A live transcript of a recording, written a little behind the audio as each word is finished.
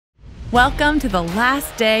Welcome to the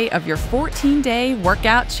last day of your 14-day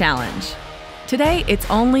workout challenge. Today, it's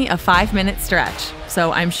only a 5-minute stretch,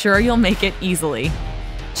 so I'm sure you'll make it easily.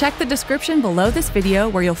 Check the description below this video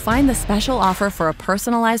where you'll find the special offer for a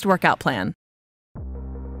personalized workout plan.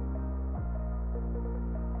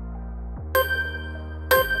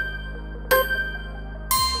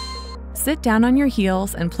 Sit down on your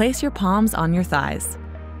heels and place your palms on your thighs.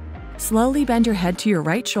 Slowly bend your head to your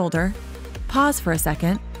right shoulder, pause for a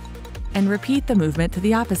second, and repeat the movement to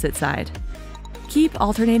the opposite side. Keep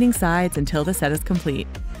alternating sides until the set is complete.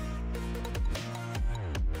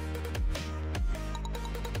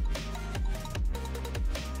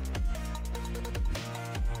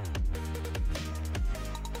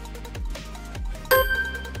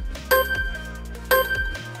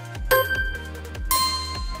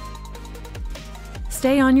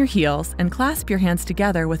 Stay on your heels and clasp your hands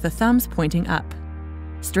together with the thumbs pointing up.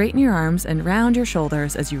 Straighten your arms and round your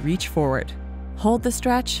shoulders as you reach forward. Hold the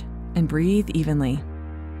stretch and breathe evenly.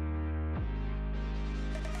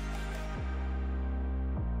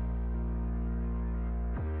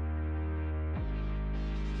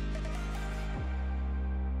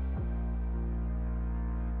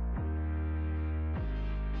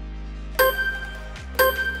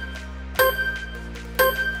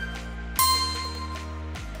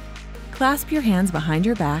 Clasp your hands behind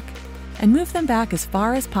your back and move them back as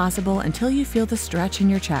far as possible until you feel the stretch in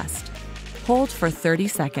your chest. Hold for 30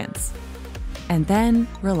 seconds, and then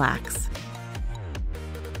relax.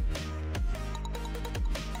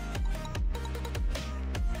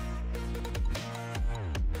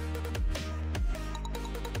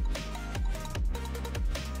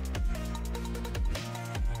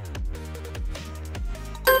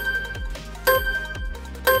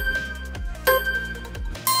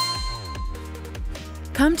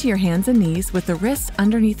 Come to your hands and knees with the wrists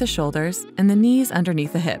underneath the shoulders and the knees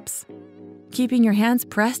underneath the hips. Keeping your hands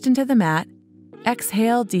pressed into the mat,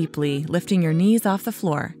 exhale deeply, lifting your knees off the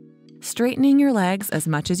floor, straightening your legs as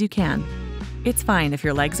much as you can. It's fine if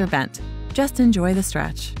your legs are bent. Just enjoy the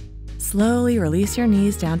stretch. Slowly release your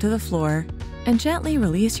knees down to the floor and gently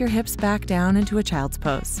release your hips back down into a child's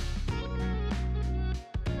pose.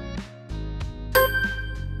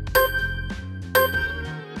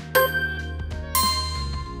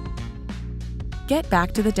 Get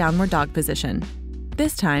back to the downward dog position.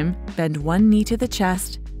 This time, bend one knee to the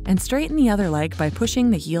chest and straighten the other leg by pushing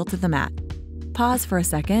the heel to the mat. Pause for a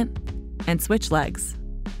second and switch legs.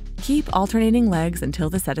 Keep alternating legs until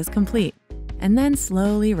the set is complete, and then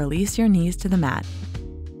slowly release your knees to the mat.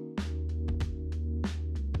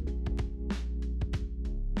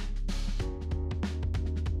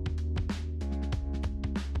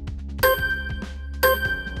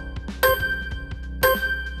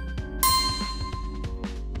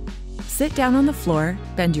 Sit down on the floor,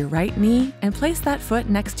 bend your right knee, and place that foot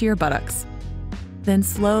next to your buttocks. Then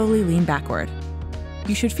slowly lean backward.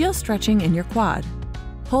 You should feel stretching in your quad.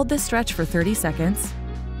 Hold this stretch for 30 seconds,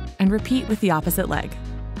 and repeat with the opposite leg.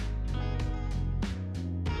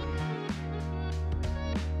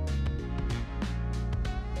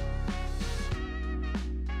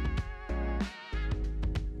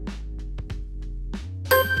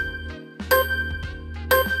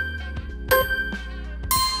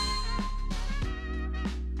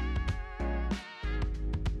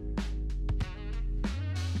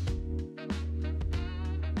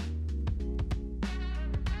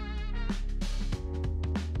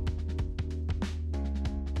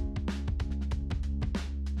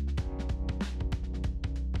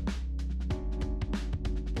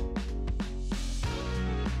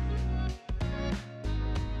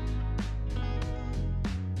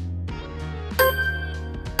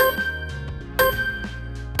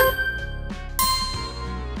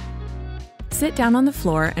 Sit down on the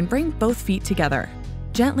floor and bring both feet together.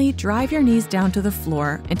 Gently drive your knees down to the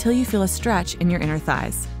floor until you feel a stretch in your inner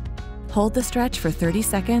thighs. Hold the stretch for 30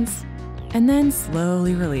 seconds, and then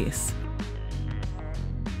slowly release.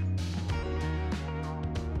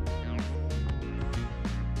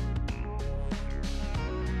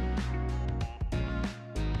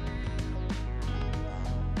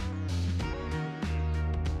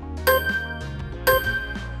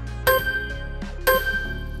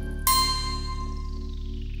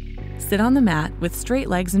 Sit on the mat with straight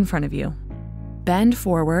legs in front of you. Bend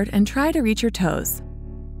forward and try to reach your toes.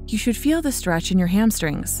 You should feel the stretch in your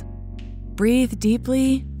hamstrings. Breathe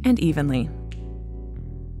deeply and evenly.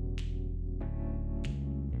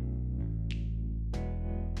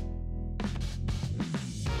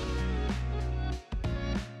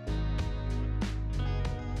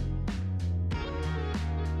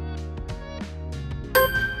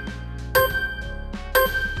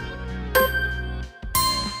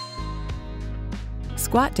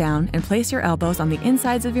 Squat down and place your elbows on the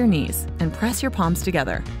insides of your knees and press your palms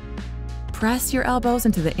together. Press your elbows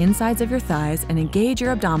into the insides of your thighs and engage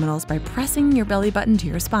your abdominals by pressing your belly button to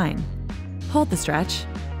your spine. Hold the stretch,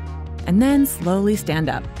 and then slowly stand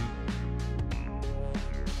up.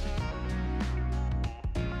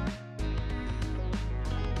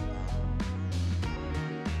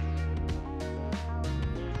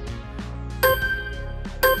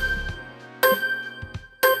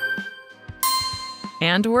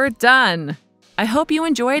 And we're done! I hope you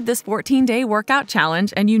enjoyed this 14-day workout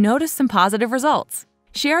challenge and you noticed some positive results.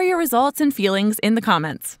 Share your results and feelings in the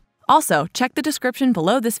comments. Also, check the description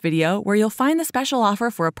below this video where you'll find the special offer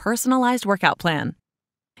for a personalized workout plan.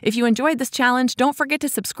 If you enjoyed this challenge, don't forget to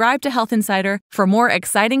subscribe to Health Insider for more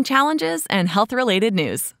exciting challenges and health-related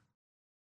news.